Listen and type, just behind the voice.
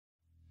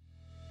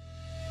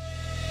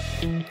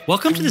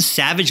Welcome to the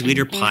Savage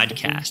Leader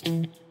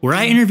Podcast, where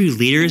I interview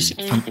leaders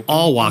from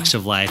all walks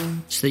of life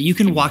so that you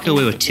can walk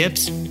away with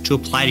tips to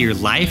apply to your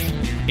life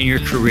and your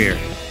career.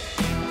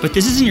 But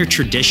this isn't your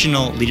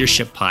traditional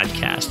leadership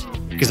podcast,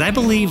 because I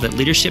believe that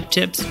leadership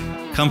tips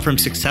come from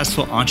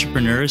successful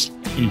entrepreneurs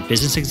and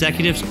business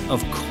executives,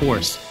 of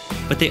course,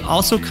 but they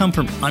also come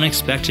from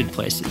unexpected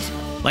places,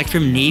 like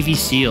from Navy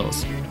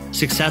SEALs,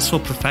 successful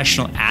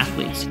professional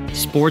athletes,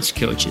 sports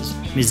coaches,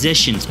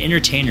 musicians,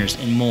 entertainers,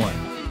 and more.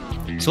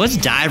 So let's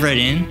dive right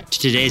in to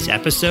today's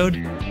episode.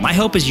 My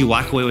hope is you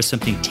walk away with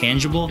something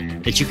tangible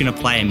that you can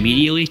apply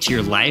immediately to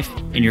your life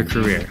and your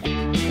career.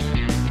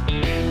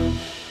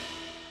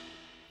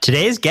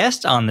 Today's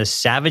guest on the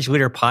Savage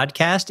Leader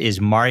Podcast is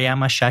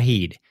Mariama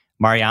Shaheed.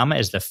 Mariama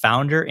is the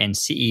founder and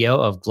CEO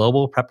of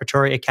Global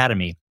Preparatory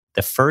Academy,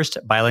 the first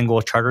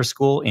bilingual charter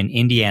school in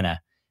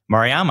Indiana.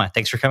 Mariama,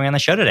 thanks for coming on the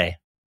show today.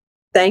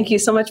 Thank you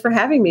so much for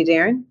having me,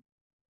 Darren.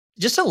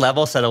 Just to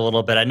level set a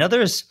little bit, I know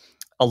there's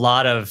a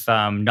lot of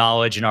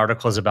knowledge and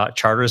articles about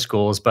charter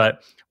schools,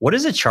 but what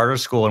is a charter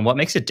school and what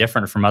makes it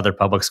different from other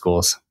public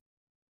schools?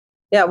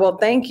 Yeah, well,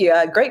 thank you.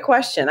 Great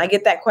question. I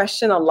get that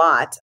question a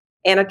lot.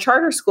 And a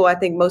charter school, I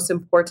think most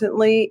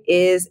importantly,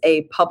 is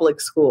a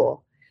public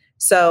school.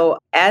 So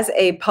as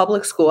a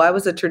public school, I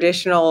was a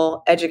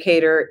traditional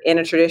educator in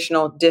a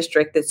traditional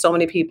district that so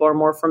many people are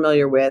more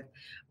familiar with.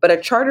 But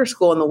a charter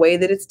school, in the way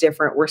that it's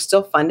different, we're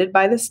still funded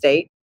by the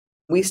state.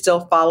 We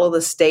still follow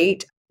the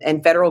state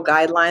and federal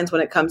guidelines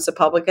when it comes to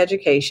public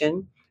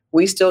education.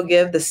 We still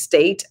give the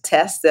state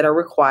tests that are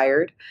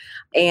required.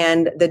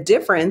 And the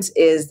difference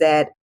is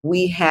that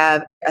we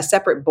have a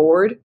separate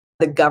board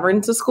that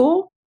governs the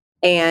school.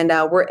 And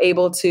we're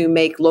able to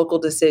make local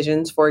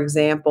decisions, for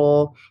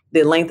example,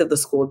 the length of the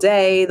school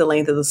day, the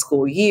length of the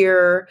school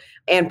year,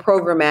 and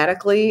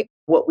programmatically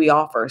what we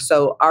offer.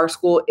 So our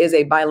school is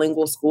a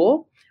bilingual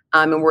school.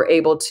 And we're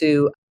able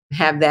to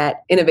have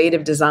that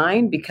innovative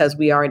design because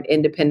we are an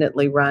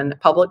independently run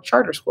public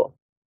charter school.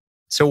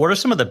 So what are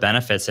some of the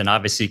benefits? And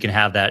obviously you can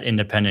have that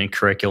independent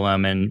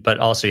curriculum, but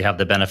also you have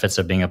the benefits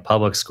of being a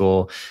public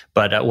school.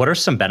 But what are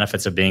some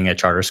benefits of being a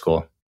charter school?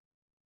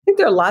 I think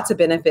there are lots of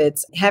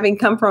benefits. Having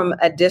come from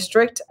a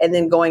district and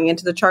then going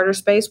into the charter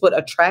space, what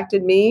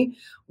attracted me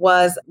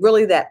was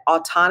really that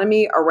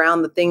autonomy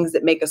around the things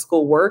that make a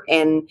school work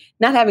and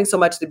not having so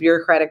much the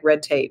bureaucratic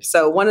red tape.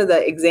 So one of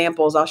the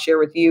examples I'll share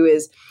with you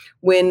is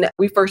when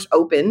we first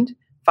opened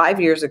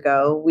 5 years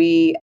ago,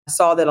 we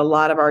saw that a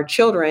lot of our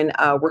children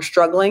were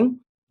struggling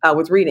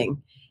with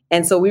reading.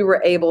 And so we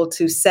were able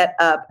to set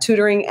up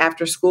tutoring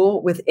after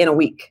school within a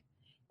week.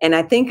 And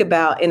I think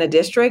about in a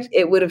district,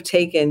 it would have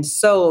taken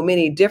so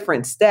many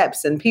different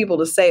steps and people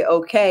to say,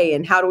 okay,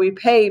 and how do we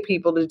pay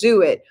people to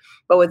do it?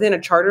 But within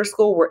a charter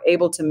school, we're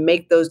able to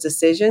make those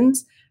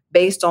decisions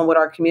based on what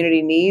our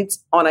community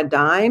needs on a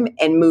dime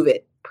and move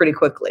it pretty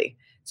quickly.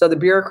 So the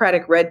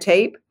bureaucratic red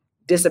tape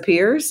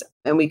disappears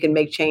and we can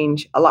make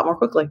change a lot more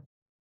quickly.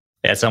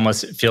 Yeah, it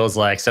almost feels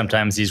like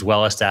sometimes these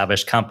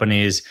well-established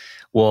companies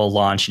will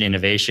launch an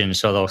innovation.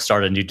 So they'll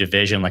start a new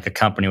division, like a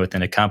company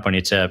within a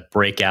company, to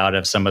break out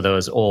of some of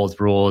those old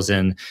rules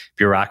and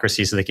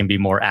bureaucracy so they can be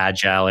more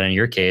agile. And in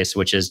your case,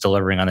 which is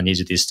delivering on the needs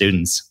of these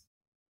students.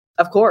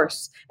 Of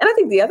course. And I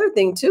think the other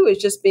thing too is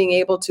just being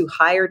able to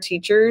hire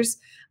teachers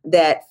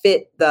that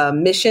fit the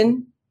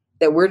mission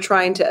that we're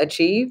trying to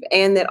achieve,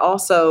 and that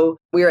also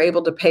we are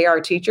able to pay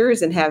our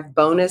teachers and have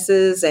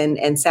bonuses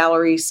and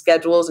salary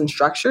schedules and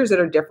structures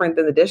that are different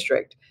than the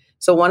district.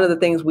 So one of the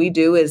things we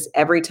do is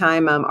every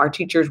time our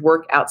teachers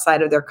work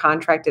outside of their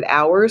contracted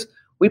hours,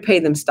 we pay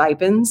them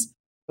stipends.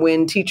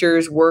 When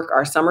teachers work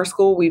our summer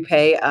school, we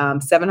pay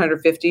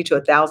 $750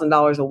 to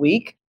 $1,000 a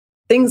week.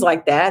 Things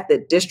like that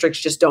districts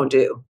just don't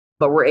do.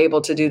 But we're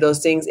able to do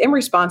those things in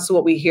response to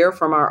what we hear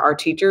from our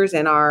teachers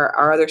and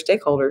our other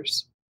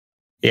stakeholders.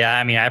 Yeah,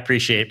 I mean, I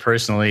appreciate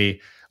personally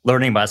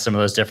learning about some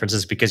of those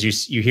differences because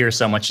you hear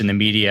so much in the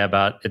media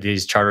about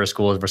these charter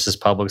schools versus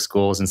public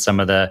schools and some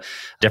of the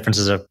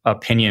differences of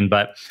opinion.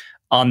 But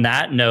on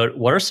that note,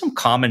 what are some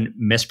common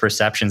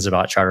misperceptions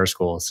about charter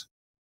schools?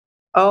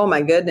 Oh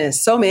my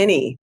goodness, so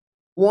many.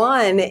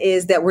 One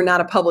is that we're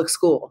not a public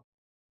school,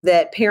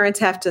 that parents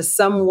have to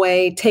some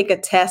way take a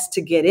test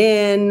to get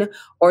in,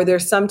 or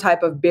there's some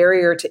type of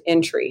barrier to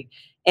entry.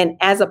 And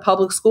as a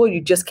public school, you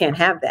just can't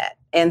have that.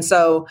 And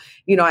so,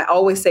 I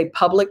always say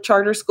public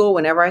charter school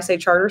whenever I say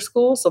charter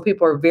school. So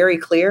people are very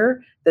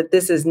clear that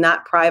this is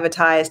not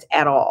privatized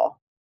at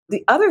all.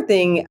 The other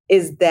thing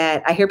is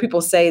that I hear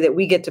people say that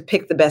we get to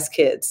pick the best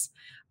kids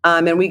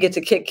and we get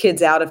to kick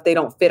kids out if they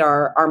don't fit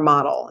our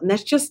model. And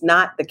that's just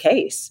not the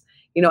case.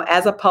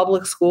 As a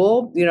public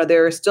school,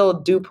 there is still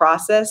a due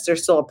process.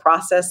 There's still a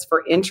process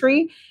for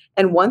entry.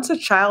 And once a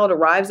child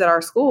arrives at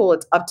our school,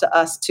 it's up to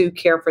us to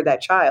care for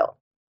that child.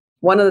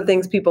 One of the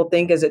things people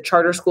think is that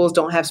charter schools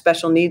don't have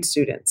special needs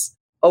students.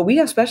 Oh, we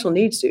have special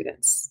needs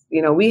students.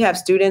 We have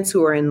students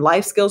who are in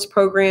life skills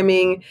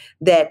programming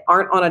that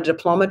aren't on a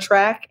diploma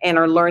track and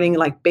are learning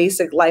like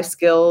basic life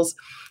skills.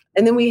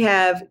 And then we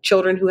have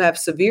children who have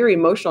severe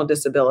emotional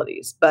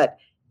disabilities. But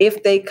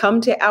If they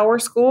come to our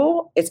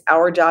school, it's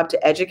our job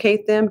to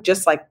educate them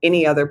just like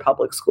any other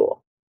public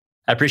school.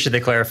 I appreciate the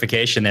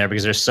clarification there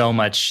because there's so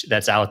much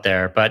that's out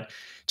there. But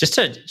just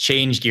to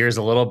change gears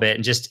a little bit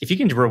and just if you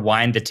can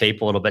rewind the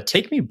tape a little bit,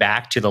 take me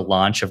back to the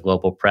launch of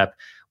Global Prep.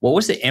 What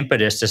was the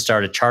impetus to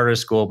start a charter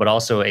school, but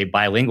also a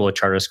bilingual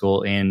charter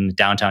school in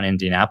downtown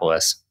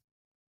Indianapolis?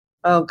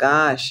 Oh,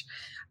 gosh.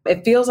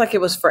 It feels like it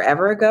was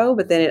forever ago,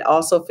 but then it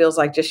also feels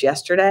like just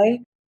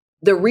yesterday.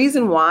 The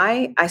reason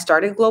why I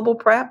started Global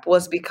Prep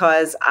was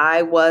because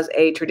I was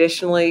a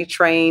traditionally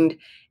trained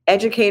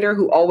educator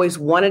who always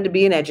wanted to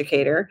be an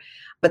educator.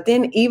 But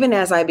then even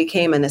as I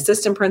became an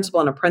assistant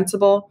principal and a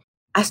principal,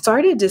 I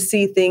started to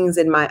see things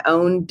in my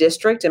own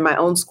district, in my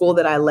own school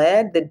that I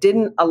led that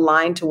didn't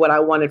align to what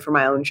I wanted for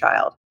my own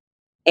child.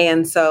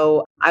 And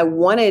so I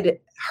wanted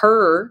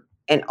her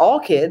and all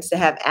kids to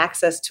have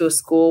access to a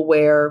school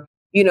where,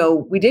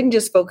 we didn't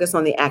just focus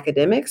on the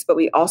academics, but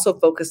we also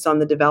focused on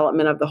the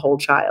development of the whole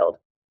child.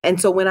 And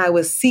so when I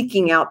was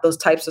seeking out those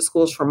types of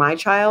schools for my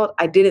child,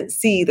 I didn't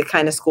see the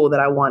kind of school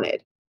that I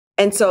wanted.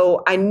 And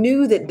so I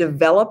knew that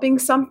developing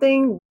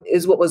something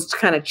is what was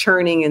kind of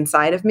churning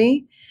inside of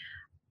me.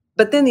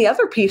 But then the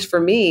other piece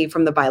for me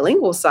from the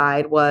bilingual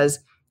side was,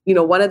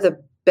 one of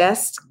the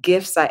best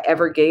gifts I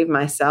ever gave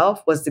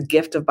myself was the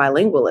gift of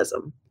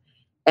bilingualism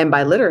and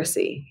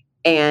biliteracy.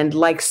 And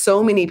like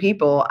so many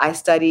people, I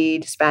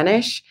studied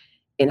Spanish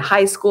in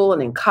high school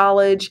and in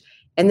college.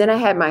 And then I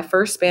had my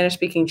first Spanish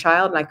speaking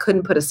child and I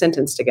couldn't put a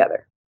sentence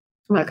together.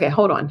 I'm like, okay,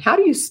 hold on. How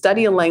do you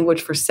study a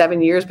language for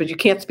 7 years, but you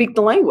can't speak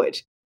the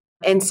language?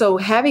 And so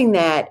having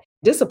that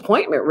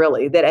disappointment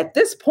really that at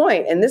this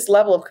point and this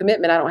level of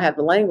commitment, I don't have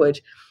the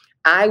language.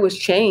 I was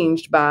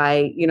changed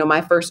by,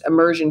 my first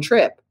immersion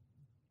trip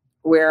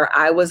where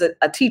I was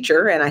a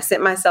teacher and I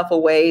sent myself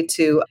away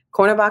to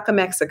Cuernavaca,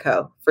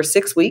 Mexico for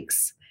 6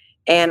 weeks.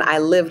 And I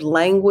lived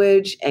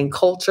language and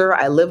culture.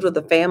 I lived with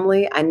a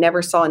family. I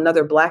never saw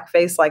another Black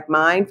face like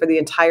mine for the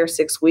entire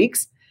 6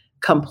 weeks,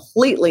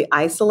 completely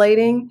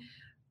isolating.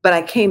 But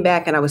I came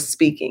back and I was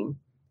speaking.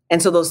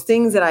 And so those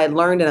things that I had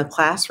learned in a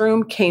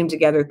classroom came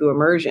together through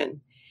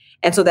immersion.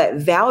 And so that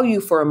value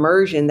for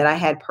immersion that I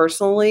had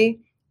personally,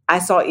 I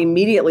saw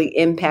immediately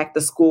impact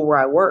the school where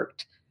I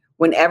worked.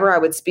 Whenever I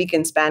would speak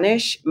in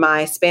Spanish,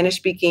 my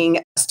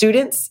Spanish-speaking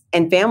students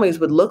and families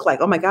would look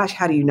like, oh my gosh,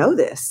 how do you know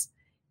this?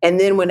 And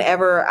then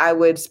whenever I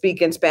would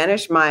speak in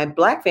Spanish, my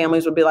Black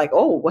families would be like,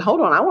 oh, well, hold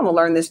on, I want to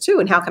learn this too.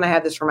 And how can I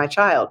have this for my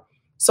child?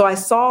 So I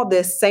saw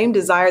this same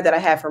desire that I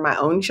have for my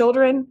own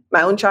children,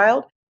 my own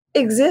child,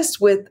 exist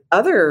with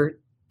other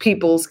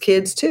people's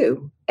kids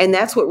too. And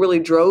that's what really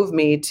drove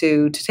me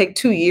to take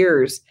 2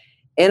 years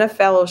in a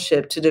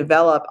fellowship to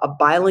develop a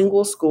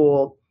bilingual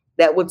school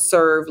that would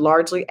serve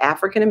largely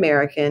African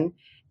American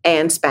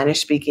and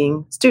Spanish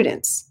speaking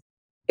students.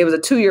 It was a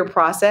 2-year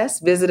process,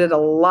 visited a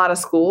lot of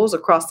schools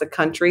across the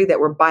country that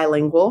were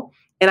bilingual,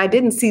 and I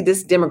didn't see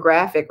this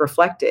demographic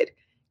reflected.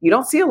 You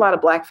don't see a lot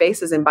of Black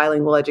faces in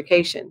bilingual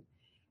education.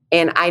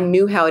 And I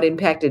knew how it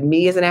impacted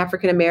me as an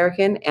African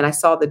American, and I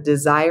saw the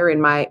desire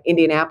in my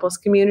Indianapolis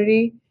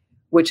community,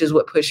 which is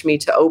what pushed me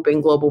to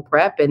open Global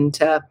Prep and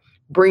to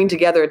bring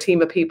together a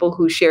team of people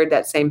who shared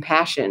that same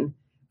passion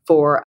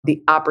for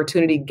the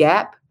opportunity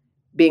gap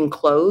being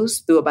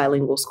closed through a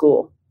bilingual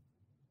school.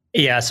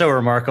 Yeah, so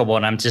remarkable.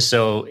 And I'm just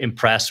so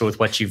impressed with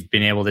what you've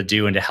been able to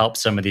do and to help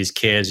some of these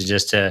kids and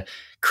just to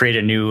create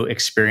a new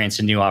experience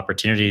and new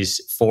opportunities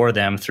for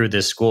them through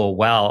this school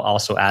while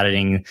also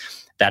adding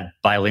that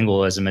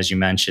bilingualism, as you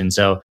mentioned.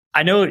 So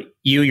I know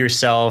you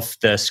yourself,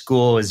 the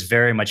school is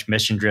very much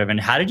mission driven.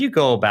 How did you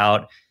go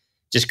about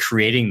just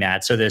creating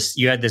that? So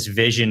you had this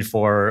vision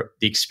for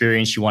the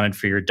experience you wanted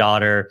for your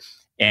daughter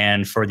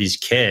and for these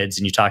kids,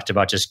 and you talked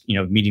about just,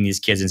 meeting these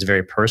kids, and it's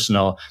very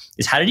personal,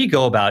 is how did you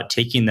go about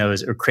taking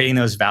those or creating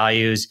those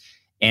values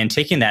and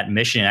taking that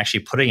mission and actually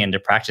putting it into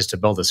practice to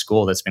build a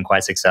school that's been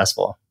quite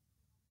successful?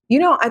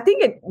 I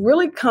think it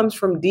really comes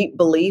from deep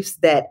beliefs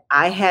that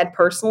I had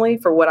personally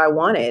for what I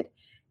wanted.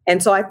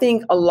 And so I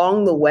think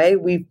along the way,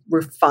 we've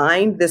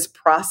refined this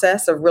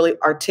process of really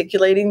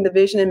articulating the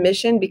vision and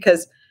mission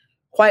because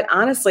quite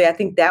honestly, I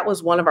think that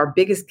was one of our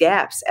biggest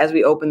gaps as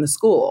we opened the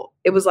school.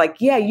 It was like,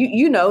 yeah,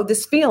 you know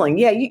this feeling.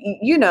 Yeah,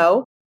 you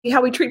know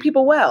how we treat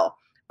people well.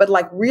 But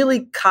like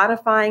really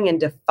codifying and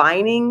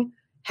defining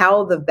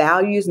how the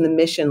values and the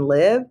mission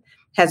live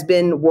has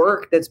been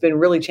work that's been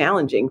really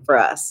challenging for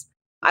us.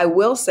 I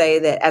will say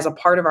that as a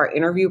part of our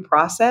interview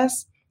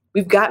process,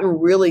 we've gotten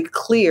really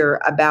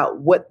clear about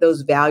what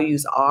those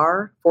values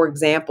are. For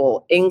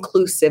example,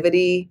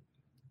 inclusivity,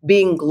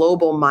 being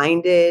global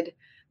minded,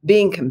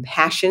 being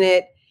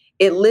compassionate.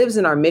 It lives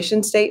in our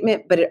mission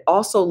statement, but it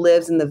also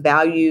lives in the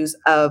values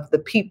of the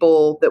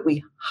people that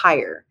we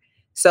hire.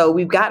 So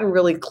we've gotten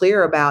really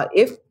clear about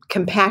if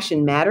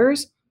compassion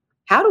matters,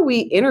 how do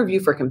we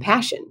interview for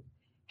compassion?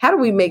 How do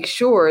we make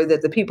sure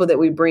that the people that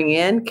we bring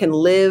in can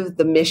live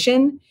the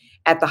mission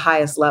at the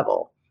highest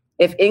level?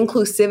 If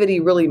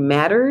inclusivity really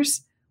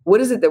matters,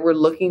 what is it that we're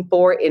looking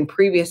for in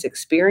previous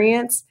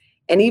experience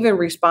and even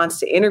response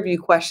to interview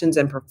questions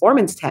and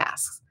performance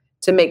tasks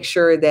to make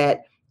sure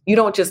that You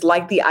don't just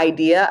like the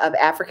idea of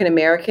African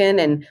American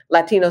and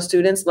Latino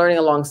students learning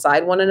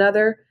alongside one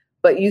another,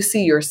 but you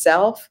see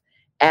yourself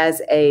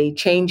as a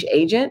change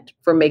agent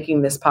for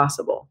making this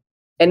possible.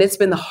 And it's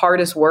been the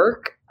hardest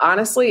work,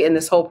 honestly, in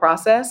this whole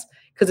process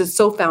because it's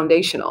so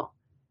foundational.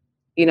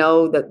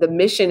 The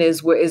mission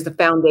is the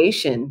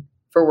foundation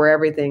for where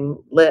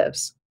everything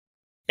lives.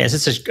 Yes,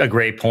 it's a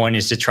great point,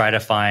 is to try to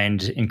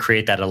find and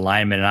create that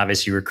alignment. And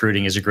obviously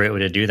recruiting is a great way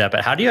to do that.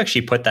 But how do you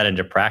actually put that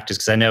into practice?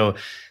 Because I know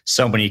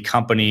so many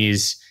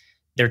companies,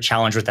 they're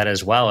challenged with that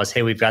as well, as,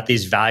 hey, we've got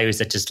these values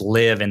that just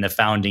live in the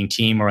founding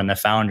team or in the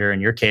founder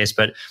in your case.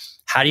 But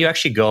how do you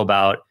actually go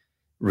about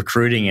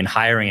recruiting and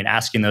hiring and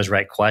asking those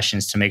right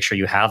questions to make sure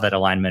you have that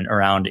alignment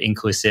around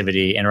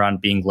inclusivity and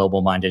around being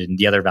global minded and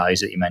the other values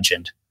that you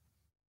mentioned?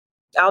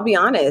 I'll be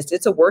honest,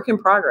 it's a work in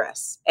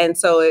progress. And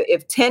so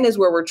if 10 is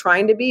where we're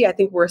trying to be, I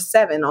think we're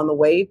 7 on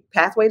the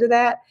pathway to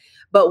that.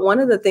 But one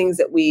of the things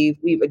that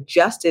we've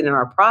adjusted in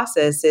our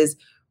process is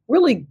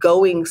really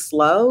going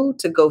slow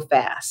to go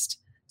fast.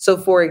 So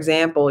for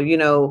example,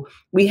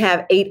 we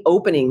have 8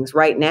 openings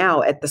right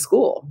now at the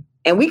school,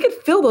 and we could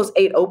fill those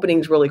 8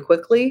 openings really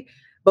quickly,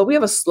 but we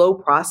have a slow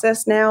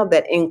process now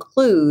that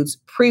includes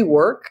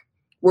pre-work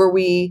where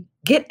we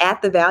get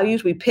at the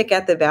values, we pick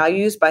at the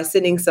values by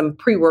sending some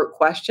pre-work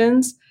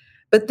questions.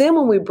 But then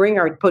when we bring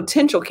our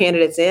potential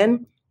candidates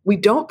in, we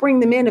don't bring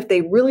them in if they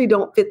really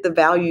don't fit the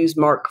values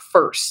mark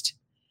first.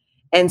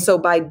 And so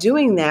by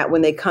doing that,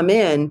 when they come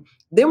in,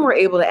 then we're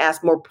able to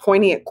ask more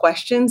poignant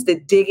questions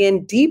that dig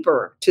in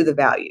deeper to the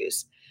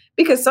values.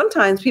 Because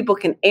sometimes people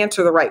can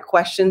answer the right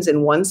questions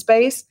in one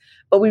space,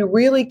 but we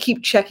really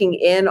keep checking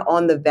in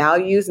on the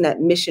values and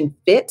that mission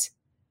fit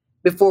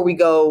before we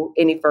go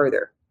any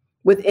further.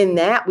 Within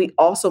that, we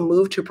also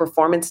move to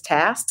performance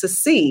tasks to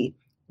see,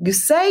 you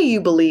say you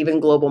believe in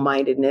global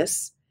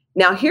mindedness.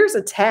 Now here's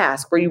a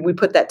task where we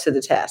put that to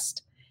the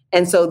test.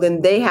 And so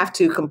then they have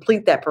to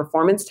complete that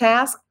performance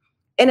task.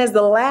 And as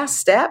the last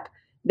step,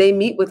 they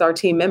meet with our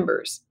team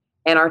members.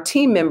 And our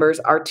team members,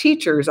 our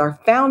teachers, our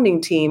founding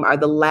team are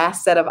the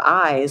last set of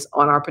eyes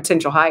on our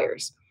potential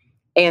hires.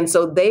 And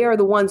so they are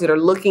the ones that are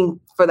looking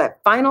for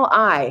that final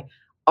eye.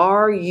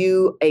 Are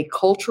you a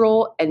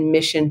cultural and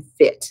mission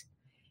fit?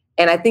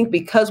 And I think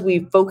because we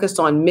focused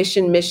on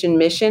mission,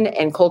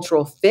 and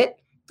cultural fit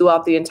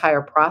throughout the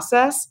entire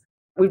process,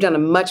 we've done a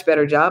much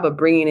better job of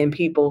bringing in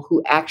people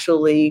who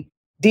actually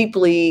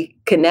deeply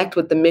connect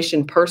with the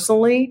mission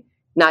personally,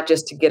 not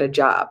just to get a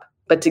job,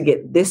 but to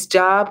get this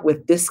job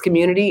with this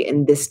community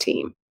and this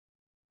team.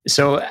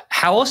 So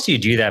how else do you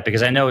do that?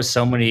 Because I know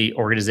so many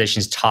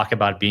organizations talk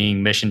about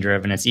being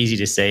mission-driven. It's easy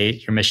to say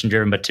you're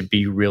mission-driven, but to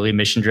be really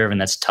mission-driven,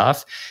 that's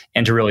tough.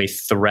 And to really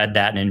thread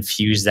that and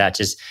infuse that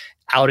just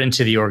out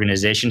into the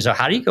organization. So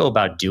how do you go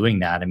about doing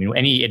that? I mean,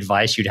 any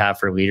advice you'd have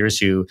for leaders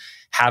who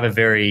have a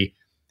very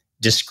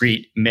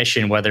discrete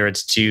mission, whether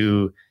it's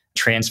to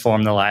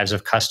transform the lives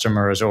of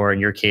customers or in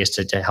your case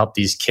to help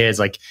these kids,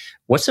 like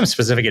what's some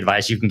specific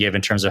advice you can give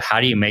in terms of how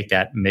do you make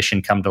that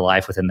mission come to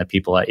life within the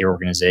people at your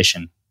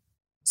organization?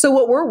 So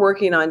what we're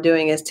working on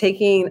doing is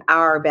taking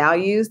our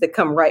values that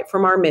come right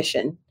from our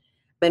mission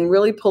and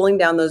really pulling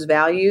down those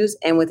values.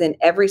 And within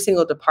every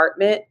single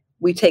department,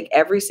 we take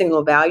every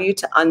single value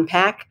to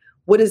unpack,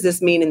 what does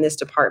this mean in this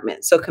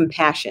department? So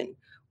compassion.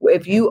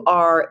 If you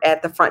are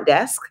at the front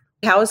desk,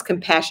 how is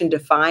compassion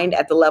defined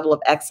at the level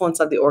of excellence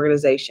of the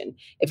organization?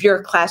 If you're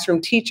a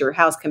classroom teacher,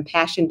 how is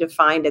compassion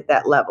defined at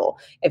that level?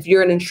 If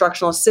you're an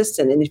instructional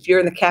assistant and if you're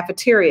in the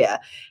cafeteria,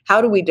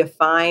 how do we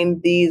define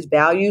these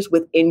values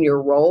within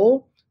your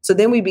role? So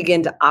then we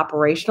begin to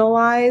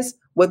operationalize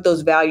what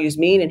those values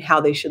mean and how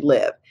they should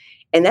live.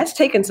 And that's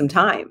taken some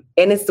time.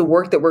 And it's the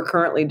work that we're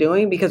currently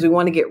doing because we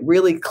want to get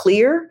really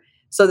clear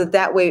so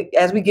that way,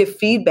 as we give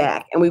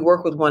feedback and we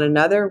work with one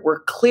another,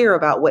 we're clear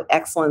about what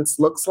excellence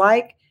looks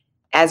like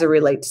as it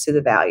relates to the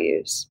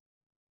values.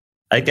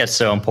 I think that's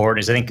so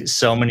important. I think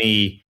so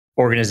many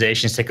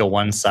organizations take a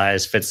one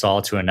size fits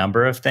all to a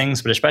number of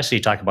things, but especially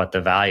you talk about the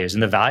values,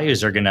 and the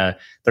values they're gonna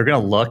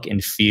look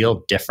and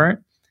feel different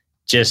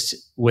just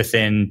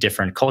within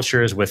different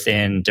cultures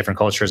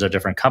of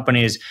different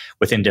companies,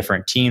 within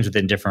different teams,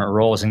 within different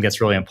roles. I think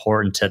that's really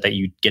important that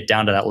you get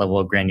down to that level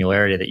of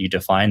granularity that you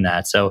define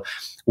that. So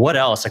what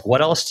else? Like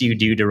what else do you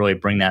do to really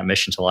bring that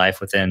mission to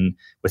life within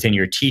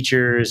your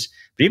teachers,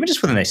 but even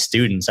just within the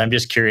students? I'm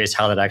just curious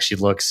how that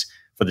actually looks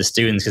for the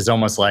students, because it's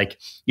almost like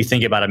you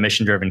think about a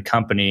mission-driven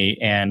company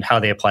and how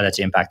they apply that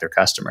to impact their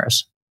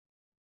customers.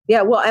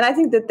 Yeah, well, and I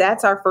think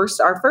that's our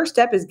first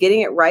step is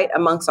getting it right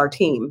amongst our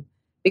team.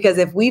 Because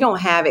if we don't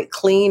have it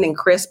clean and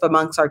crisp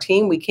amongst our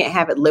team, we can't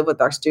have it live with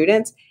our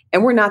students.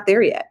 And we're not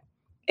there yet.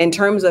 In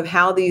terms of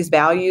how these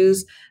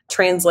values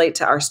translate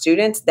to our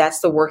students,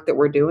 that's the work that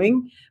we're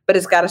doing. But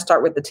it's got to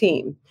start with the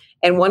team.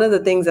 And one of the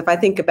things, if I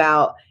think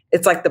about,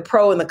 it's like the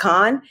pro and the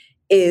con,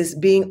 is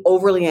being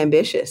overly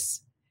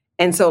ambitious.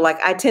 And so like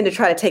I tend to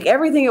try to take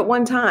everything at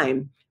one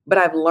time. But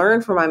I've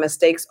learned from my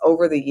mistakes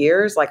over the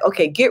years, like,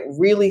 okay, get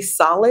really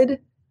solid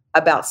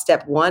about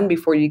step 1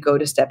 before you go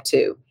to step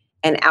 2.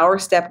 And our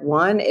step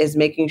 1 is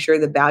making sure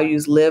the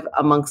values live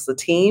amongst the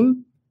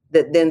team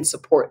that then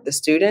support the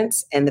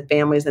students and the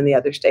families and the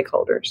other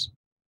stakeholders.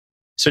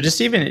 So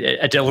just even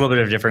a little bit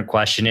of a different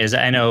question is,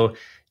 I know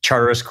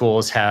charter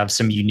schools have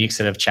some unique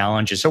set of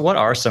challenges. So what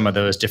are some of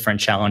those different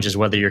challenges,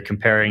 whether you're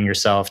comparing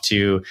yourself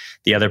to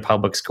the other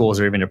public schools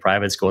or even to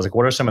private schools? Like,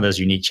 what are some of those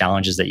unique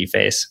challenges that you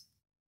face?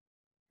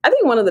 I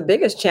think one of the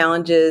biggest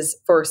challenges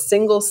for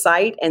single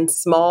site and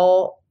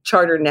small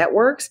charter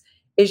networks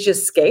is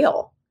just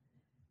scale.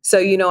 So,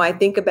 I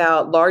think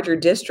about larger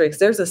districts,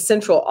 there's a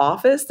central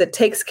office that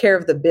takes care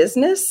of the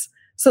business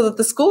so that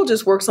the school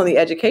just works on the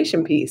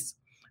education piece.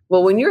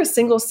 Well, when you're a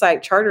single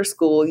site charter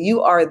school,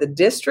 you are the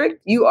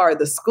district, you are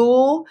the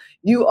school,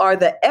 you are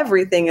the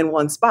everything in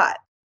one spot,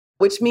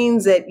 which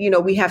means that,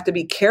 we have to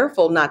be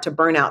careful not to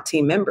burn out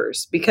team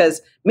members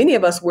because many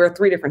of us wear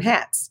 3 different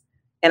hats.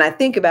 And I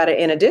think about it,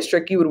 in a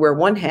district, you would wear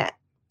 1 hat.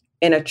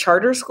 In a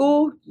charter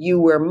school, you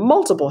wear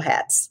multiple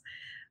hats.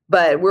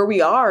 But where we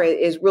are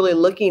is really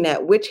looking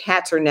at which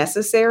hats are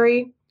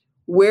necessary,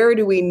 where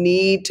do we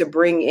need to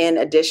bring in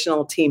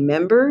additional team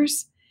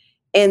members,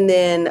 and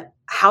then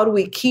how do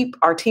we keep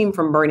our team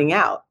from burning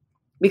out?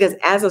 Because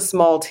as a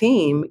small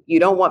team, you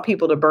don't want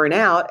people to burn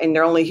out and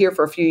they're only here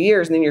for a few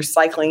years and then you're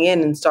cycling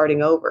in and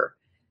starting over.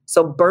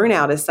 So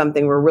burnout is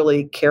something we're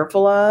really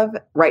careful of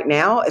right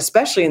now,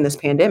 especially in this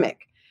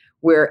pandemic,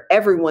 where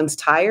everyone's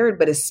tired,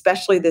 but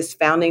especially this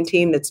founding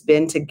team that's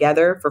been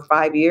together for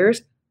 5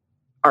 years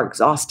are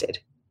exhausted.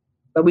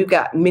 But we've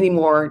got many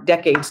more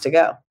decades to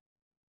go.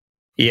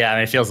 Yeah, I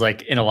mean, it feels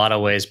like in a lot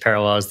of ways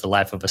parallels the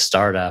life of a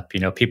startup.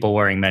 People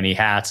wearing many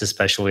hats,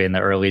 especially in the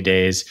early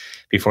days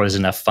before there's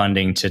enough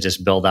funding to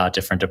just build out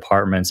different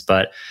departments,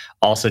 but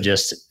also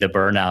just the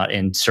burnout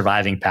and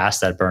surviving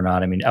past that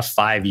burnout. I mean, a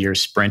 5-year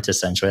sprint,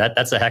 essentially,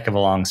 that's a heck of a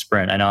long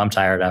sprint. I know I'm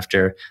tired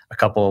after a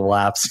couple of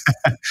laps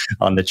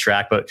on the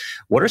track, but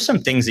what are some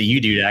things that you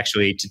do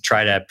to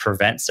try to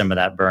prevent some of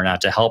that burnout,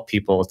 to help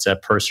people to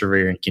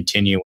persevere and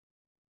continue?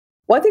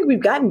 Well, I think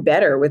we've gotten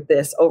better with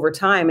this over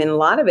time. And a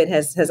lot of it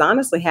has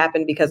honestly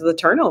happened because of the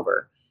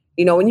turnover.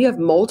 When you have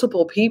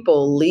multiple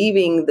people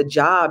leaving the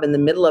job in the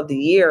middle of the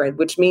year,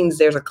 which means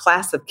there's a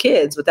class of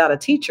kids without a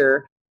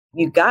teacher,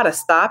 you've got to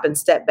stop and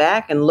step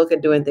back and look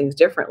at doing things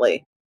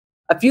differently.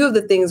 A few of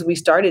the things we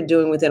started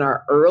doing within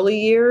our early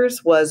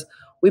years was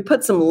we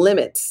put some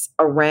limits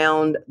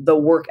around the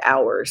work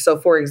hours. So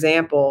for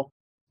example,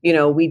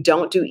 we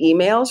don't do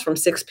emails from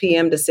 6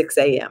 p.m. to 6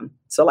 a.m.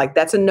 So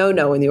that's a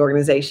no-no in the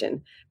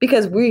organization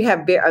because we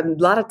have a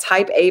lot of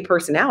type A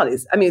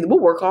personalities. I mean, we'll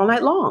work all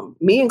night long,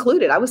 me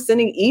included. I was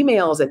sending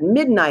emails at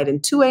midnight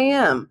and 2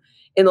 a.m.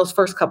 in those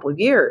first couple of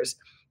years.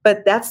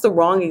 But that's the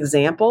wrong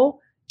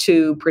example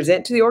to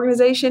present to the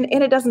organization,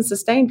 and it doesn't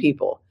sustain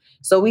people.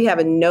 So we have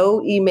a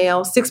no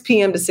email 6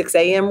 p.m. to 6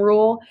 a.m.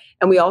 rule,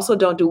 and we also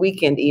don't do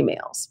weekend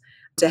emails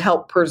to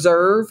help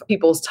preserve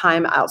people's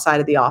time outside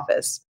of the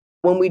office.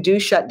 When we do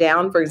shut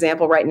down, for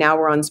example, right now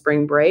we're on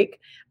spring break,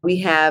 we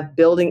have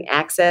building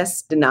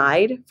access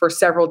denied for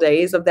several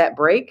days of that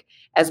break,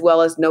 as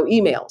well as no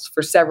emails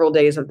for several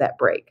days of that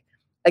break.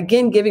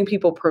 Again, giving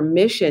people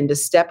permission to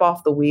step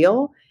off the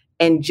wheel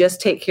and just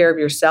take care of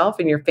yourself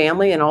and your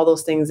family and all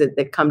those things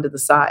that come to the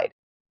side.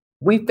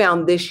 We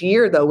found this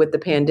year, though, with the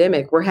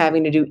pandemic, we're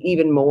having to do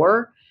even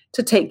more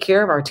to take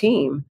care of our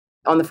team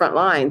on the front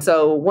line.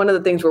 So one of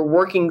the things we're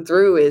working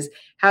through is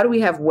how do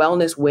we have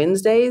Wellness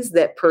Wednesdays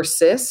that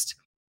persist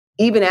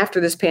even after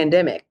this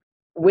pandemic?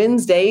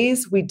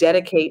 Wednesdays we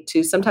dedicate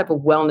to some type of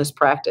wellness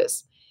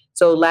practice.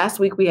 So last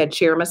week we had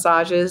chair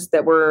massages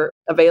that were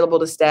available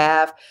to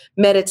staff,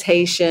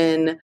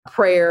 meditation,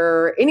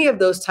 prayer, any of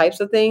those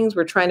types of things.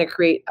 We're trying to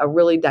create a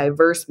really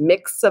diverse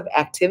mix of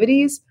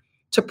activities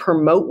to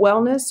promote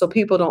wellness so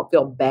people don't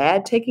feel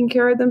bad taking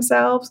care of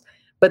themselves,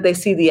 but they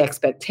see the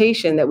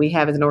expectation that we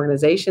have as an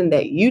organization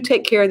that you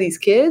take care of these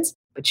kids,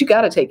 but you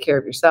got to take care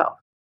of yourself.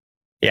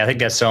 Yeah, I think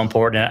that's so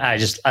important.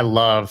 I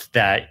love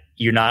that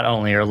you not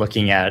only are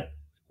looking at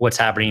what's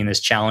happening in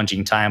this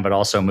challenging time, but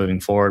also moving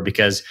forward,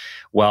 because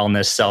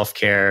wellness,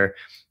 self-care,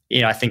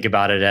 I think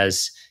about it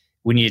as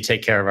we need to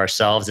take care of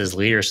ourselves as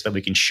leaders so that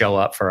we can show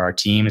up for our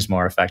teams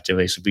more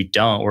effectively. So if we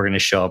don't, we're going to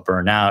show up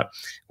burnt out.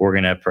 We're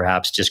going to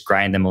perhaps just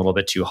grind them a little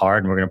bit too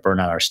hard, and we're going to burn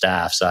out our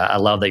staff. So I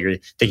love that you're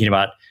thinking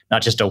about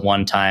not just a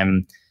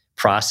one-time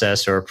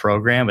process or a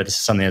program, but this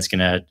is something that's going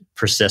to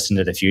persist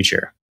into the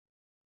future.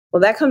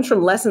 Well, that comes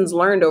from lessons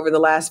learned over the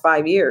last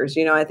 5 years.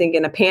 I think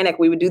in a panic,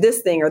 we would do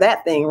this thing or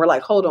that thing. We're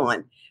like, hold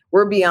on,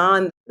 we're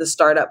beyond the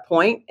startup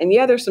point. And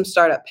yeah, there's some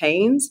startup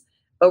pains,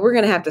 but we're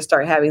going to have to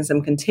start having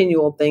some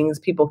continual things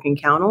people can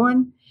count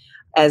on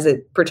as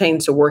it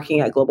pertains to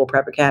working at Global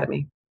Prep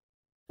Academy.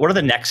 What are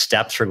the next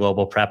steps for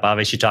Global Prep?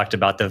 Obviously, you talked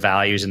about the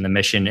values and the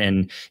mission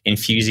and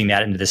infusing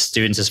that into the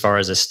students as far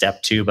as a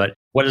step 2, but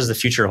what does the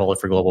future hold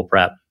for Global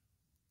Prep?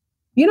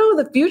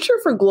 The future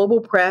for Global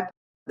Prep,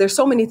 there's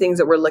so many things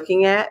that we're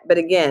looking at. But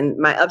again,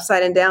 my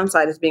upside and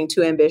downside is being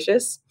too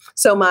ambitious.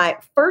 So my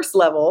first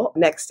level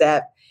next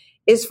step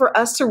is for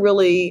us to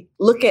really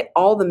look at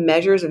all the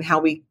measures and how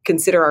we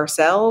consider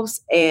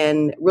ourselves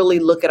and really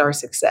look at our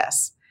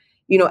success.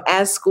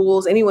 As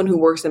schools, anyone who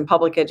works in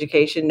public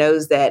education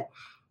knows that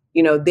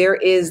There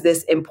is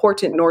this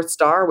important North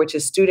Star, which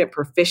is student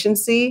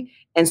proficiency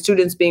and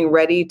students being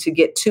ready to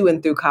get to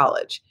and through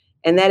college.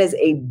 And that is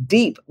a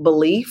deep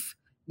belief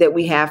that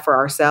we have for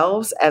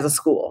ourselves as a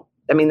school.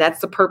 I mean,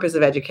 that's the purpose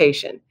of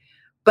education.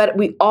 But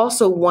we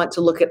also want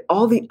to look at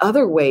all the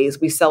other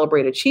ways we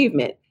celebrate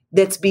achievement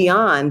that's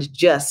beyond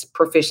just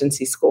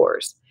proficiency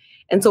scores.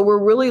 And so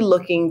we're really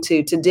looking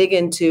to dig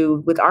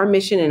into, with our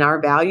mission and our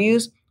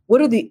values,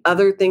 what are the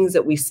other things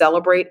that we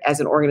celebrate as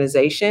an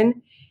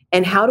organization?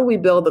 And how do we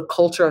build the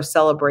culture of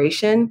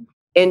celebration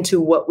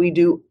into what we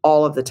do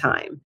all of the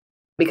time?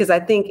 Because I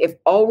think if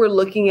all we're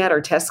looking at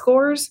are test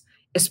scores,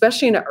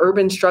 especially in an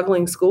urban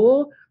struggling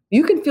school,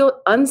 you can feel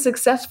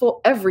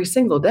unsuccessful every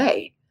single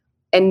day.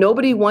 And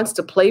nobody wants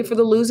to play for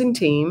the losing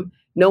team.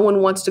 No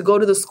one wants to go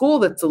to the school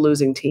that's the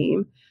losing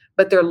team.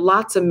 But there are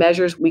lots of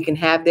measures we can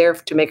have there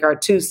to make our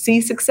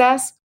 2C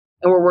success.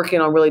 And we're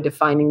working on really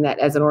defining that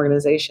as an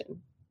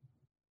organization.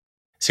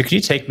 So can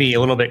you take me a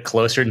little bit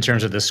closer in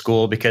terms of the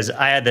school? Because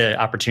I had the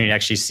opportunity to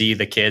actually see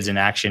the kids in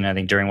action, I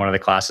think, during one of the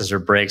classes or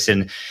breaks.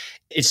 And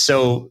it's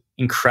so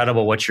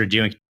incredible what you're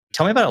doing.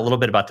 Tell me about a little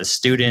bit about the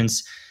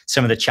students,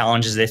 some of the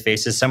challenges they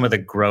face, some of the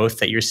growth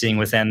that you're seeing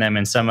within them,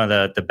 and some of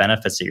the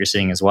benefits that you're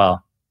seeing as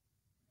well.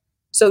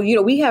 So,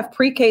 we have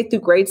pre-K through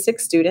grade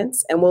 6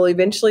 students, and we'll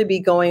eventually be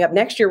going up.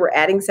 Next year, we're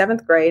adding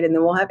 7th grade, and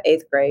then we'll have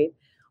 8th grade.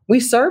 We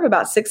serve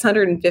about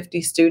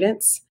 650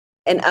 students.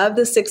 And of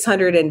the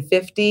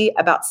 650,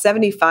 about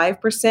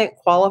 75%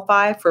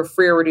 qualify for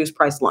free or reduced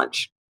price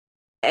lunch.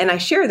 And I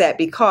share that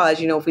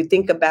because, if we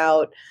think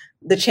about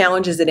the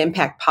challenges that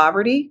impact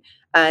poverty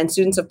and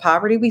students of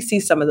poverty, we see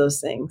some of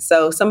those things.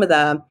 So some of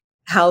the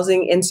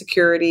housing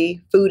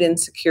insecurity, food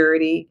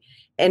insecurity,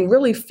 and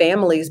really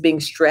families being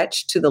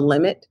stretched to the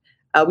limit.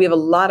 We have a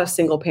lot of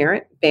single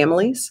parent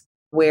families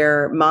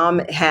where mom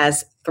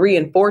has 3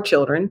 and 4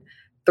 children,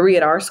 3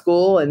 at our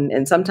school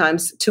and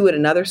sometimes 2 at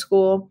another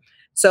school.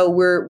 So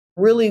we're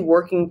really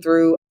working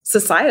through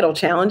societal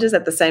challenges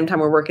at the same time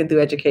we're working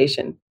through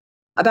education.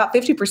 About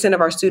 50%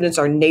 of our students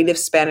are native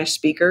Spanish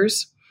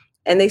speakers,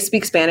 and they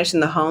speak Spanish in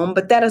the home,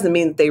 but that doesn't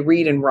mean that they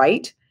read and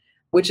write,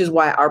 which is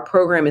why our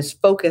program is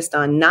focused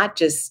on not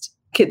just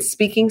kids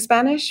speaking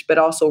Spanish, but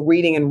also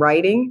reading and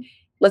writing.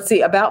 Let's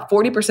see, about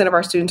 40% of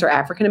our students are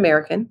African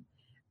American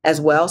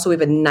as well. So we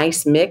have a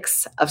nice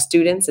mix of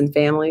students and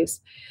families.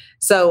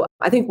 So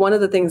I think one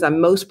of the things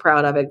I'm most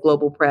proud of at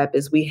Global Prep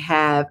is we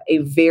have a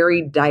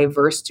very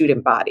diverse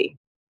student body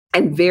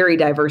and very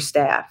diverse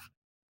staff.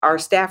 Our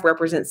staff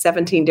represents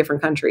 17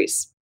 different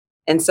countries.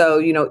 And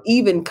so,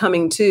 even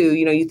coming to,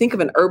 you think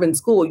of an urban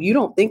school, you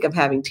don't think of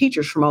having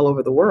teachers from all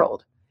over the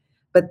world.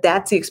 But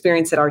that's the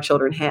experience that our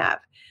children have.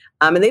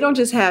 And they don't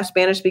just have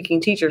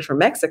Spanish-speaking teachers from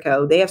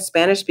Mexico. They have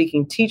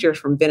Spanish-speaking teachers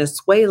from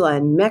Venezuela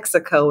and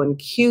Mexico and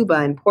Cuba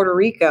and Puerto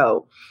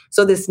Rico.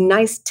 So this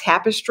nice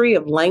tapestry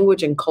of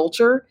language and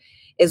culture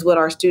is what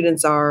our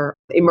students are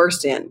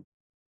immersed in.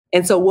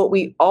 And so what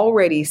we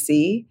already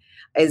see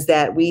is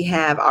that we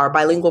have our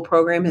bilingual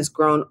program has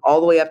grown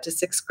all the way up to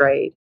 6th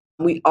grade.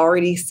 We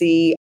already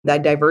see the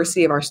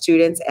diversity of our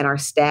students and our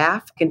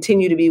staff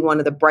continue to be one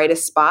of the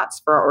brightest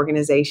spots for our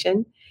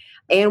organization.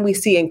 And we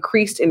see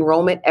increased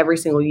enrollment every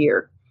single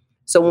year.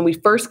 So when we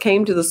first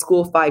came to the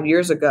school 5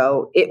 years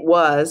ago, it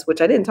was,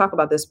 which I didn't talk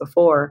about this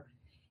before,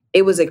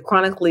 it was a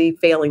chronically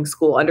failing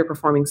school,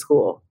 underperforming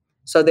school.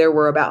 So there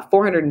were about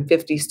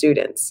 450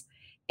 students.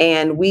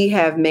 And we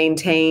have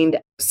maintained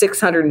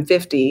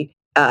 650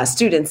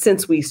 students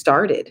since we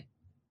started.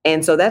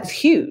 And so that's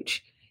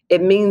huge.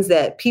 It means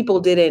that people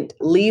didn't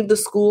leave the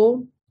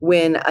school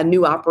when a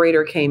new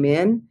operator came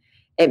in.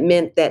 It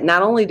meant that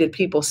not only did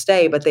people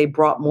stay, but they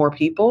brought more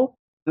people.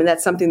 And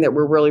that's something that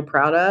we're really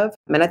proud of.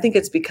 And I think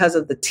it's because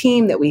of the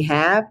team that we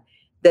have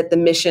that the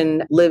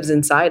mission lives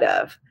inside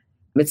of.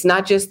 It's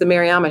not just the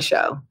Mariama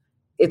show.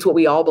 It's what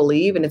we all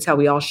believe, and it's how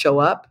we all show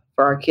up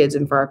for our kids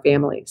and for our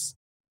families.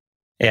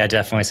 Yeah,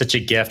 definitely. Such a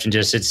gift. And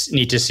just, it's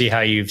neat to see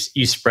how you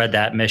spread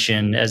that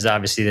mission as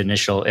obviously the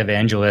initial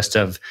evangelist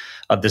of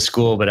the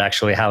school, but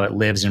actually how it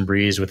lives and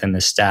breathes within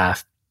the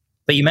staff.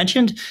 But you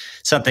mentioned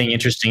something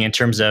interesting in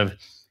terms of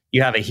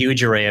you have a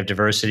huge array of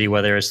diversity,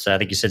 whether it's, I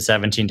think you said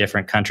 17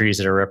 different countries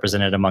that are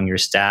represented among your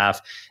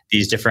staff,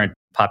 these different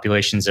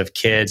populations of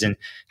kids. And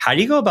how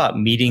do you go about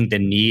meeting the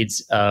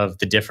needs of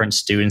the different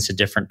students and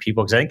different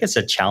people? Because I think it's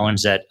a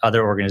challenge that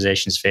other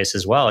organizations face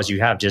as well, as you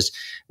have just,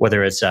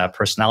 whether it's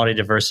personality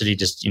diversity,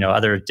 just,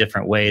 other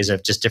different ways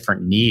of just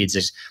different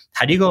needs.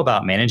 How do you go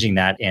about managing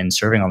that and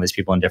serving all these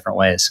people in different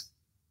ways?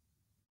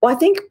 Well, I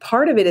think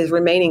part of it is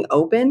remaining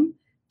open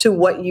to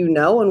what you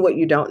know and what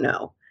you don't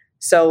know.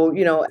 So,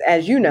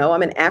 as you know,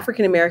 I'm an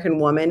African-American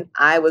woman.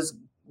 I was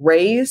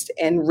raised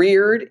and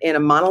reared in a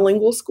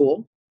monolingual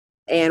school.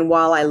 And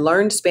while I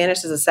learned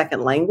Spanish as a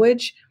second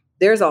language,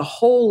 there's a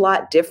whole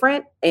lot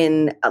different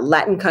in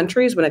Latin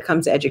countries when it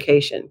comes to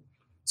education.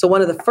 So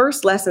one of the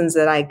first lessons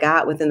that I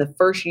got within the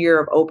first year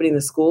of opening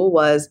the school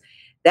was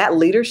that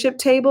leadership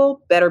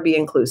table better be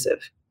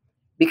inclusive.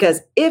 Because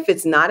if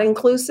it's not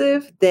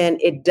inclusive, then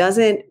it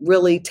doesn't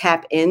really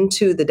tap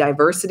into the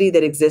diversity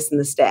that exists in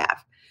the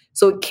staff.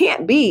 So it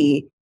can't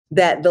be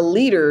that the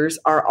leaders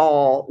are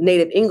all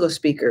native English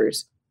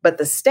speakers, but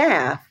the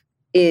staff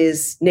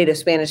is native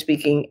Spanish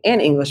speaking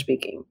and English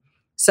speaking.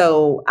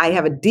 So I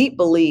have a deep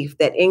belief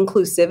that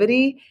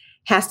inclusivity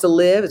has to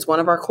live. It's one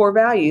of our core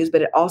values,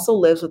 but it also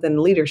lives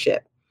within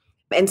leadership.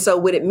 And so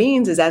what it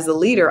means is as a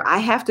leader, I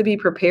have to be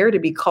prepared to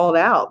be called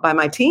out by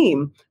my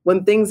team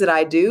when things that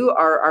I do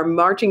are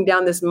marching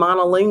down this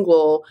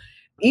monolingual,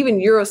 even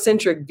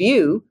Eurocentric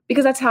view,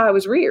 because that's how I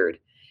was reared.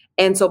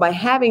 And so by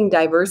having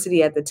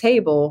diversity at the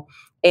table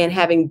and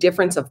having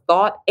difference of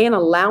thought and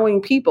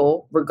allowing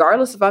people,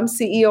 regardless if I'm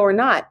CEO or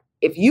not,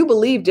 if you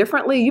believe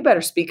differently, you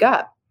better speak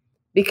up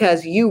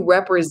because you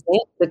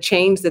represent the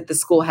change that the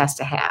school has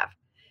to have.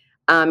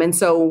 And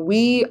so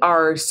we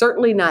are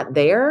certainly not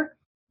there,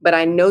 but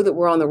I know that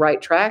we're on the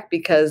right track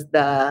because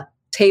the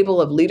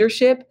table of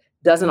leadership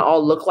doesn't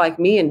all look like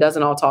me and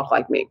doesn't all talk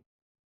like me.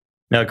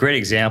 No, great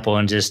example.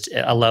 And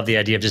I love the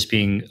idea of just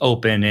being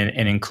open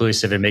and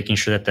inclusive and making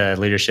sure that the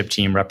leadership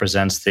team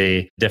represents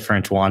the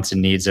different wants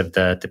and needs of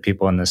the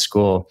people in the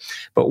school.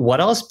 But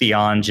what else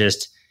beyond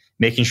just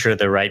making sure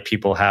the right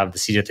people have the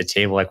seat at the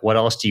table? Like, what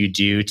else do you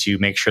do to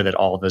make sure that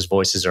all of those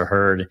voices are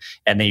heard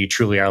and that you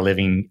truly are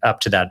living up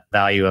to that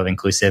value of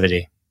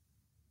inclusivity?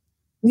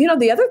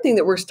 The other thing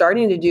that we're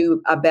starting to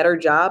do a better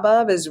job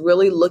of is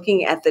really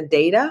looking at the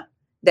data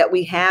that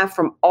we have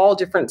from all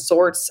different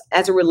sorts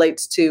as it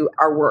relates to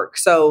our work.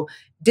 So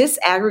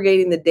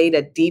disaggregating the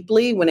data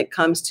deeply when it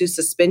comes to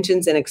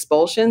suspensions and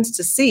expulsions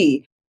to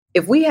see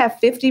if we have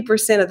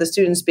 50% of the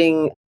students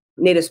being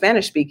native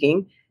Spanish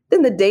speaking,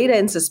 then the data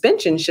and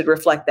suspension should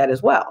reflect that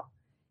as well.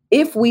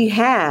 If we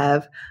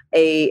have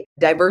a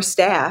diverse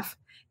staff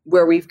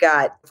where we've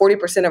got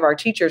 40% of our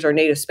teachers are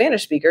native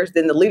Spanish speakers,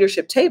 then the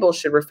leadership table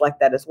should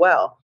reflect that as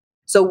well.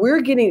 So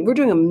we're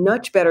doing a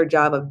much better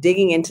job of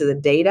digging into the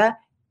data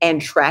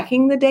and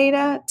tracking the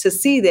data to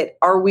see that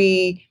are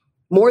we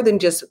more than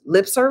just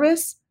lip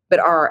service, but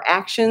our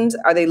actions,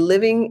 are they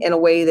living in a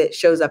way that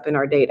shows up in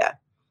our data?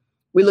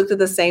 We looked at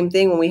the same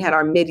thing when we had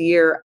our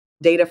mid-year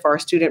data for our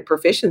student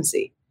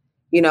proficiency.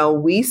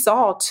 We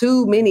saw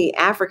too many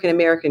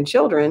African-American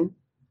children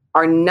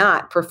are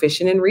not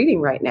proficient in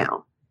reading right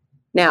now.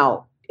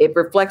 Now, it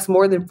reflects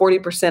more than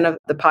 40% of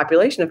the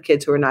population of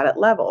kids who are not at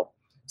level.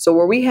 So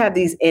where we have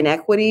these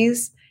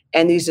inequities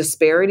and these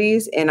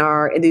disparities and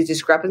these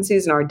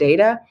discrepancies in our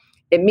data,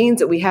 it means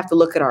that we have to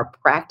look at our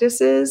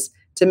practices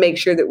to make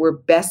sure that we're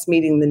best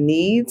meeting the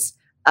needs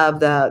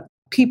of the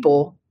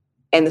people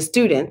and the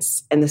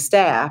students and the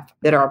staff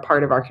that are a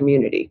part of our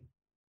community.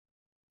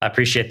 I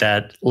appreciate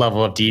that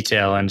level of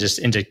detail and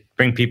to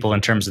bring people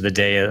in terms of the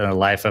day and the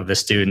life of the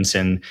students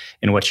and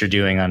what you're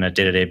doing on a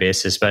day-to-day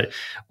basis. But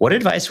what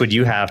advice would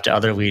you have to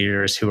other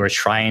leaders who are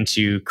trying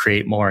to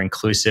create more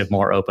inclusive,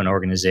 more open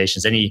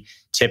organizations? Any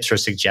tips or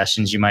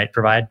suggestions you might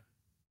provide?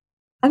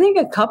 I think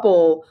a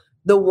couple.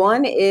 The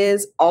one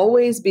is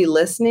always be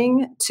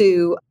listening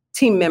to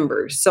team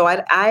members. So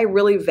I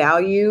really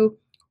value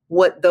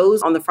what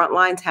those on the front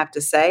lines have to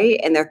say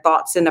and their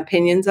thoughts and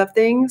opinions of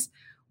things.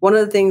 One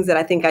of the things that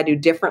I think I do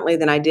differently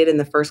than I did in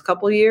the first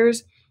couple of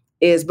years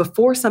is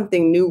before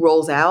something new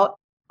rolls out,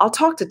 I'll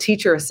talk to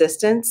teacher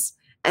assistants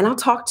and I'll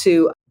talk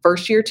to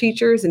first-year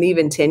teachers and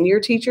even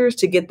 10-year teachers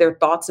to get their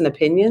thoughts and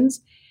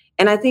opinions.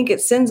 And I think it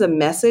sends a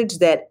message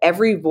that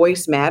every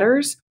voice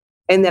matters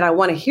and that I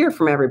want to hear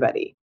from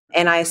everybody.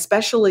 And I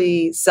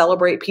especially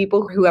celebrate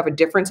people who have a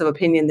difference of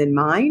opinion than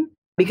mine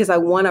because I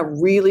want to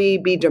really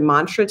be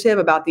demonstrative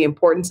about the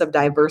importance of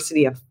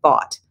diversity of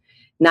thought,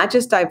 not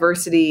just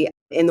diversity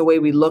in the way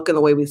we look and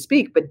the way we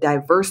speak, but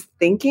diverse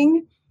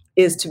thinking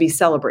is to be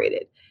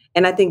celebrated.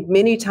 And I think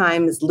many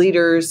times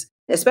leaders,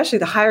 especially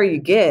the higher you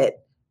get,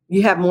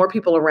 you have more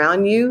people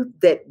around you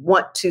that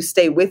want to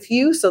stay with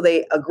you, so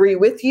they agree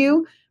with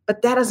you,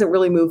 but that doesn't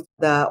really move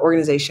the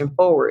organization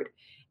forward.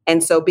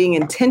 And so being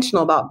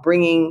intentional about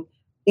bringing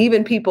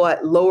even people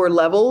at lower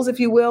levels, if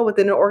you will,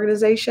 within an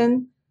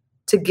organization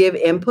to give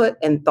input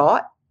and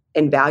thought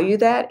and value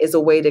that is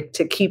a way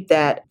to keep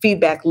that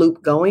feedback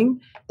loop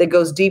going that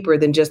goes deeper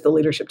than just the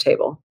leadership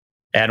table.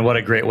 And what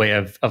a great way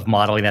of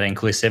modeling that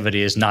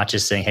inclusivity is not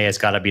just saying, hey, it's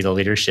got to be the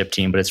leadership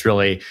team, but it's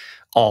really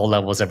all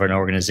levels of an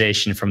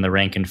organization from the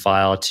rank and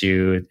file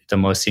to the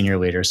most senior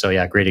leader. So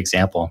yeah, great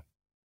example.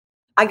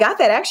 I got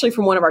that actually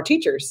from one of our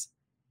teachers.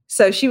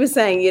 So she was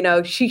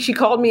saying, she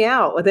called me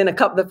out within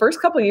the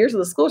first couple of years of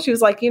the school. She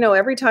was like,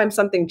 every time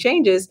something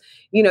changes,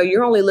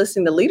 you're only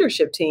listening to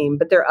leadership team,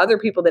 but there are other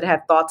people that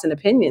have thoughts and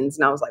opinions.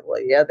 And I was like,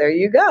 well, yeah, there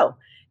you go.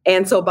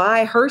 And so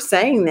by her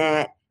saying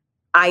that,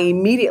 I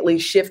immediately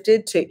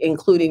shifted to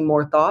including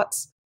more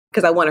thoughts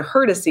because I wanted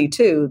her to see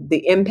too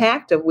the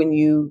impact of when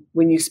you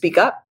speak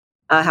up,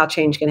 how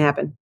change can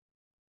happen.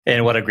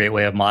 And what a great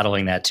way of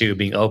modeling that too,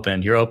 being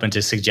open. You're open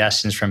to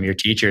suggestions from your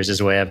teachers as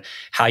a way of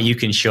how you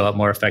can show up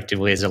more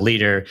effectively as a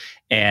leader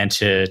and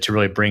to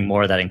really bring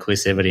more of that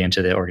inclusivity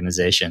into the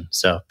organization.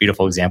 So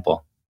beautiful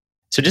example.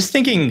 So just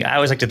thinking, I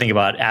always like to think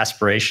about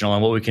aspirational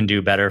and what we can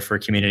do better for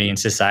community and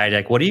society.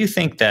 Like, what do you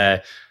think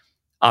the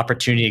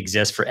opportunity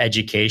exists for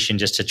education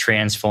just to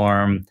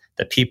transform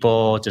the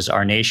people, just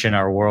our nation,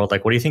 our world?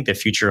 Like, what do you think the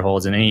future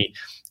holds, and any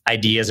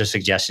ideas or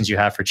suggestions you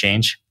have for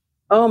change?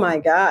 Oh my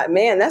God,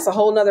 man, that's a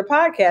whole nother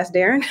podcast,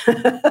 Darren.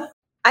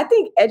 I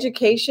think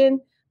education,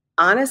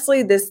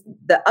 honestly,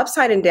 the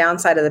upside and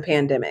downside of the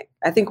pandemic.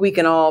 I think we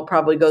can all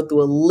probably go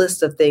through a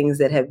list of things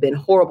that have been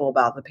horrible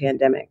about the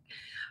pandemic.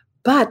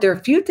 But there are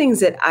a few things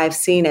that I've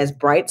seen as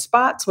bright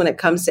spots when it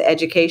comes to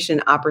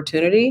education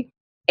opportunity.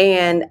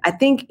 And I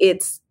think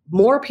it's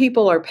more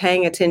people are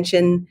paying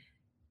attention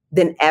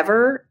than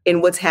ever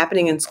in what's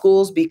happening in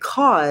schools,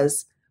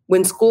 because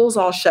when schools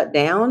all shut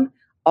down,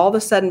 all of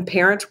a sudden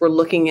parents were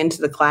looking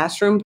into the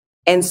classroom.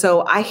 And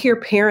so I hear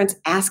parents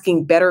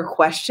asking better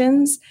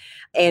questions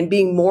and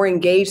being more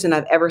engaged than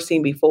I've ever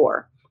seen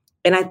before.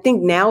 And I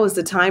think now is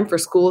the time for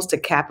schools to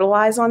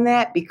capitalize on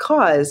that,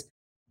 because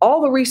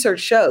all the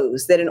research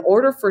shows that in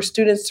order for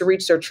students to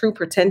reach their true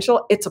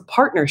potential, it's a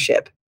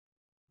partnership.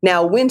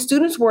 Now, when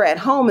students were at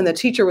home and the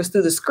teacher was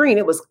through the screen,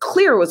 it was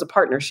clear it was a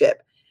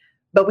partnership.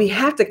 But we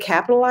have to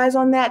capitalize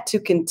on that to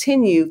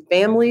continue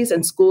families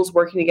and schools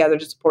working together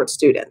to support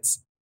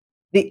students.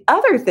 The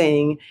other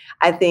thing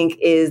I think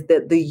is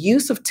that the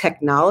use of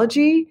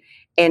technology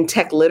and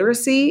tech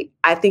literacy,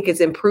 I think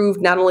it's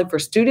improved not only for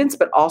students,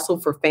 but also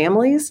for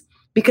families,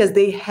 because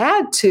they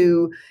had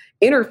to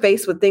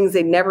interface with things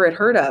they never had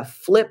heard of: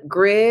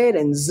 Flipgrid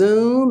and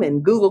Zoom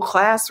and Google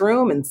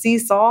Classroom and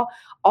Seesaw.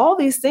 All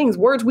these things,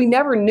 words we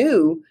never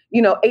knew,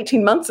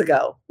 18 months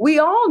ago. We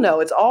all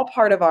know it's all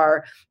part of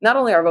our, not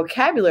only our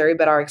vocabulary,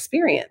 but our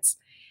experience.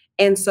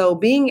 And so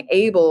being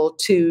able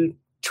to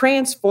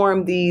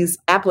transform these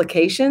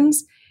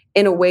applications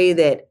in a way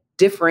that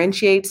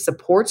differentiates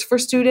supports for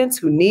students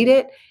who need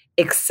it,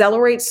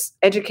 accelerates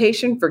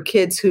education for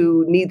kids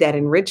who need that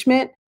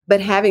enrichment, but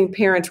having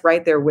parents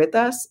right there with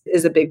us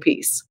is a big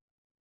piece.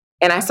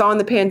 And I saw in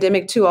the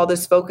pandemic, too, all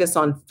this focus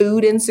on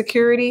food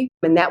insecurity.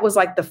 And that was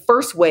like the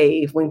first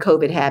wave when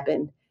COVID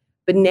happened.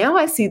 But now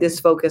I see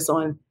this focus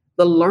on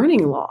the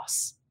learning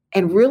loss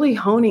and really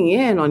honing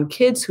in on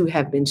kids who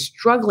have been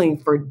struggling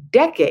for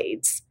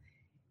decades.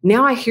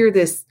 Now I hear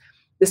this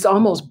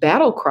almost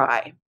battle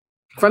cry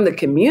from the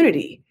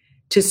community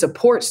to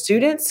support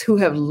students who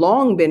have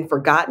long been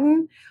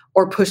forgotten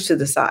or pushed to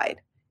the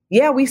side.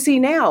 Yeah, we see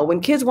now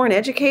when kids weren't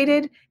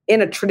educated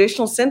in a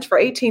traditional sense for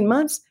 18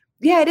 months,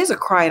 yeah, it is a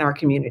cry in our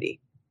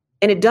community.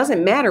 And it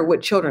doesn't matter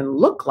what children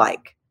look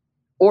like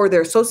or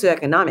their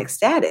socioeconomic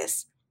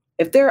status.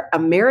 If they're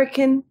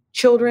American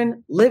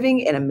children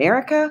living in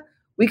America,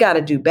 we got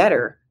to do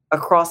better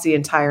across the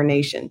entire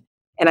nation.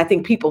 And I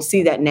think people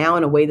see that now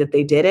in a way that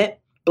they didn't.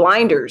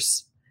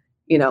 Blinders,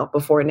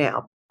 before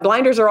now.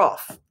 Blinders are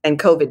off, and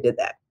COVID did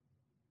that.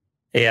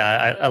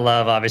 Yeah, I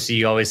love, obviously,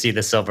 you always see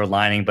the silver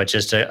lining, but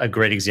just a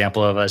great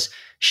example of us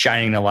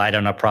shining the light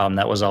on a problem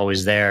that was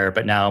always there,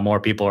 but now more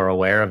people are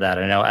aware of that.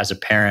 I know as a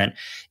parent,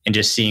 and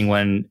just seeing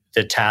when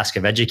the task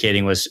of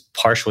educating was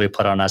partially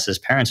put on us as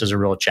parents was a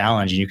real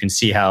challenge. And you can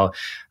see how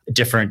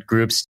different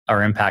groups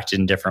are impacted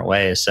in different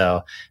ways.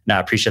 So I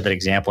appreciate that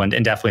example, and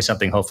definitely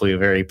something hopefully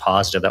very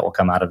positive that will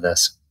come out of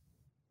this.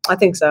 I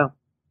think so.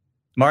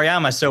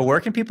 Mariama, so where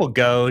can people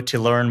go to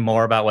learn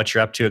more about what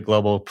you're up to at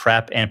Global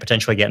Prep and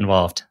potentially get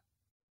involved?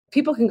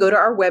 People can go to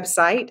our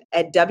website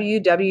at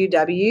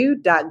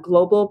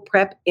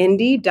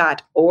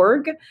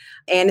www.globalprepindy.org.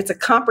 And it's a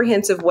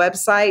comprehensive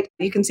website.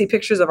 You can see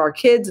pictures of our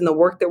kids and the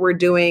work that we're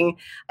doing,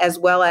 as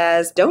well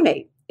as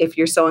donate if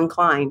you're so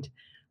inclined.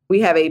 We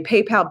have a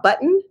PayPal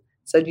button,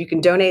 so you can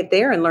donate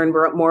there and learn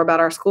more about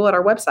our school at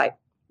our website.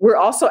 We're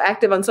also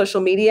active on social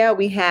media.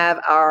 We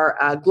have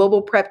our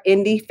Global Prep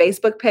Indy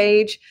Facebook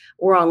page.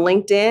 We're on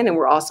LinkedIn, and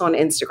we're also on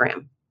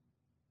Instagram.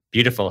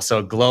 Beautiful.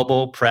 So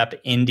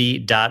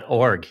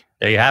globalprepindy.org.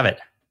 There you have it.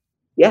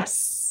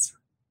 Yes.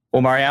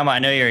 Well, Mariama, I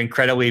know you're an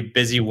incredibly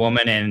busy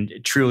woman and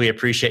truly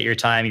appreciate your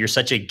time. You're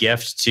such a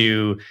gift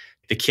to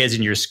the kids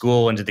in your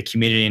school and to the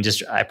community. And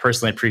I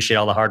personally appreciate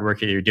all the hard work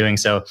that you're doing.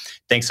 So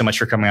thanks so much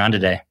for coming on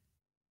today.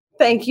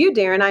 Thank you,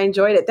 Darren. I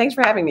enjoyed it. Thanks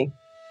for having me.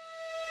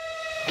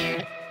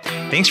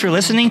 Thanks for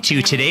listening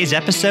to today's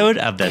episode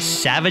of the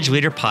Savage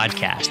Leader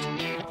Podcast.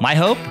 My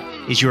hope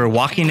is you are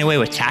walking away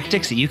with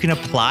tactics that you can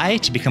apply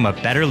to become a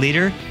better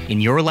leader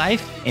in your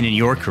life and in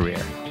your career.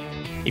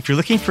 If you're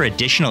looking for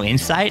additional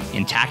insight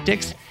and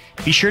tactics,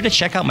 be sure to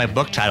check out my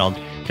book titled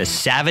The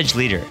Savage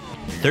Leader,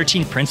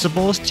 13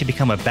 Principles to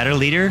Become a Better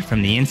Leader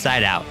from the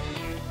Inside Out.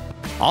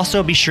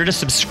 Also, be sure to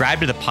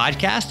subscribe to the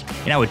podcast,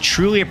 and I would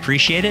truly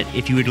appreciate it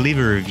if you would leave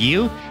a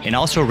review and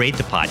also rate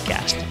the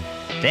podcast.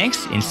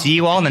 Thanks, and see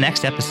you all in the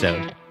next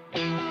episode.